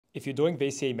If you're doing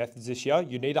VCE methods this year,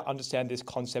 you need to understand this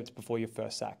concept before your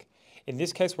first SAC. In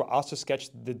this case, we're asked to sketch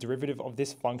the derivative of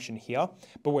this function here,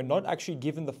 but we're not actually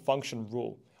given the function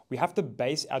rule. We have to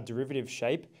base our derivative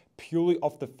shape purely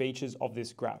off the features of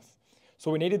this graph. So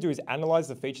what we need to do is analyze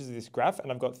the features of this graph,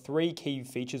 and I've got three key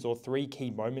features or three key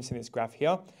moments in this graph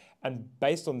here, and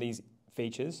based on these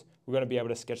features, we're going to be able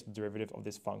to sketch the derivative of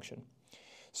this function.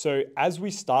 So as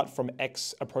we start from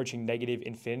x approaching negative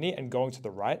infinity and going to the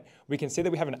right, we can see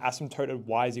that we have an asymptote at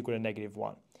y is equal to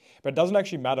 -1. But it doesn't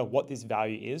actually matter what this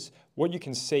value is. What you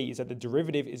can see is that the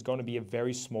derivative is going to be a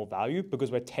very small value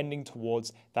because we're tending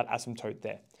towards that asymptote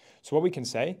there. So what we can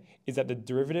say is that the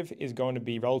derivative is going to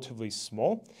be relatively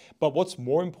small, but what's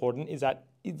more important is that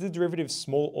is the derivative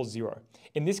small or zero?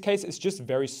 In this case, it's just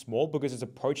very small because it's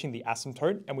approaching the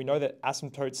asymptote, and we know that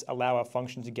asymptotes allow our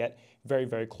function to get very,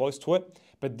 very close to it,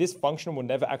 but this function will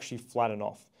never actually flatten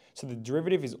off. So the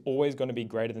derivative is always going to be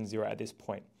greater than zero at this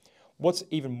point. What's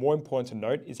even more important to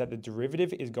note is that the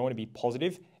derivative is going to be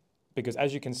positive because,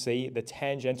 as you can see, the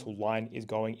tangential line is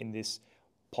going in this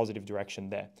positive direction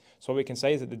there. So what we can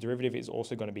say is that the derivative is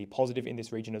also going to be positive in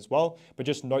this region as well, but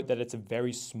just note that it's a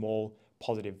very small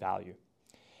positive value.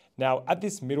 Now, at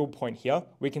this middle point here,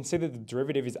 we can see that the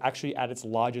derivative is actually at its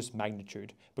largest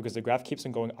magnitude because the graph keeps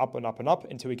on going up and up and up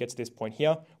until we get to this point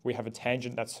here. We have a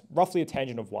tangent that's roughly a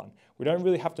tangent of 1. We don't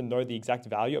really have to know the exact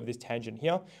value of this tangent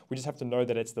here. We just have to know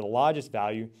that it's the largest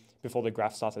value before the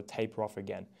graph starts to taper off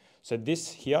again. So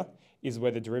this here is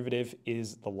where the derivative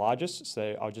is the largest.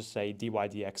 So I'll just say dy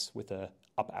dx with an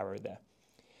up arrow there.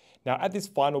 Now, at this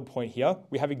final point here,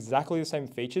 we have exactly the same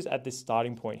features at this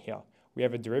starting point here. We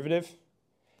have a derivative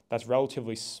that's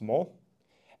relatively small,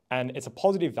 and it's a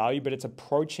positive value, but it's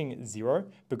approaching zero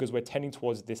because we're tending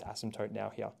towards this asymptote now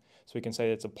here. So we can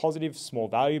say it's a positive small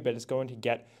value, but it's going to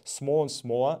get smaller and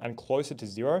smaller and closer to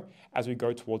zero as we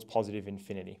go towards positive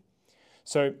infinity.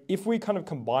 So if we kind of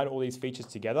combine all these features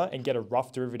together and get a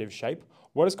rough derivative shape,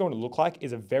 what it's going to look like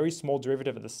is a very small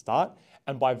derivative at the start,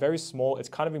 and by very small, it's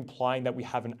kind of implying that we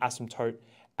have an asymptote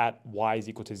at y is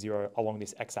equal to 0 along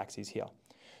this x-axis here.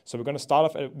 So we're going to start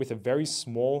off with a very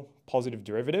small positive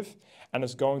derivative, and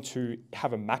it's going to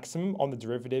have a maximum on the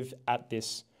derivative at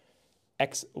this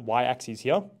y-axis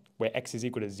here, where x is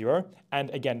equal to 0.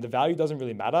 And again, the value doesn't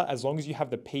really matter as long as you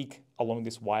have the peak along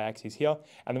this y-axis here,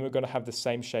 and then we're going to have the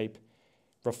same shape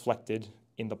reflected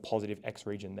in the positive x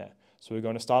region there. So we're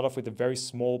going to start off with a very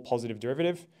small positive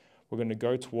derivative. We're going to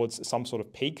go towards some sort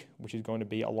of peak, which is going to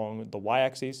be along the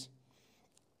y-axis,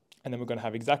 and then we're going to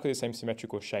have exactly the same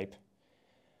symmetrical shape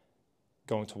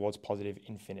going towards positive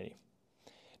infinity.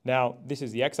 Now, this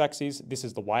is the x-axis, this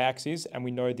is the y-axis, and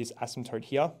we know this asymptote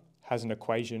here has an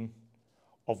equation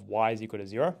of y is equal to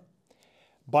 0.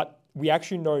 But we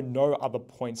actually know no other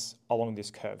points along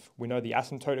this curve. We know the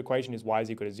asymptote equation is y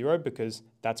is equal to 0 because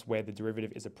that's where the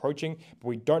derivative is approaching, but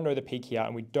we don't know the peak here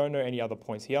and we don't know any other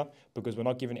points here because we're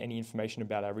not given any information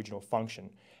about our original function.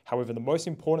 However, the most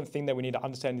important thing that we need to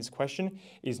understand in this question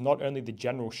is not only the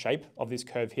general shape of this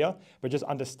curve here, but just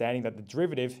understanding that the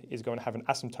derivative is going to have an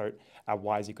asymptote at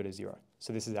y is equal to 0.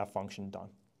 So this is our function done.